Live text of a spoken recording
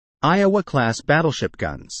Iowa-class battleship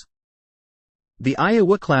guns. The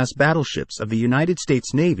Iowa-class battleships of the United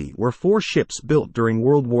States Navy were 4 ships built during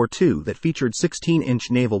World War II that featured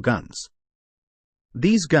 16-inch naval guns.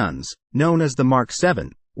 These guns, known as the Mark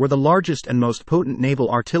VII, were the largest and most potent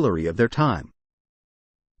naval artillery of their time.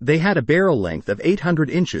 They had a barrel length of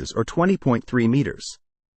 800 inches or 20.3 meters.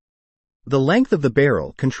 The length of the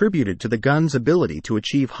barrel contributed to the gun's ability to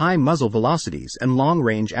achieve high muzzle velocities and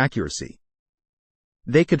long-range accuracy.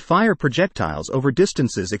 They could fire projectiles over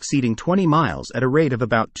distances exceeding 20 miles at a rate of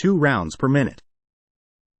about 2 rounds per minute.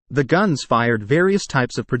 The guns fired various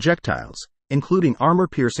types of projectiles, including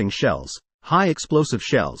armor-piercing shells, high-explosive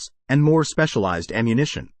shells, and more specialized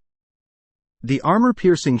ammunition. The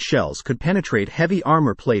armor-piercing shells could penetrate heavy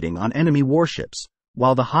armor plating on enemy warships,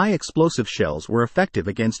 while the high-explosive shells were effective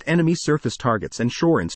against enemy surface targets and shore installations.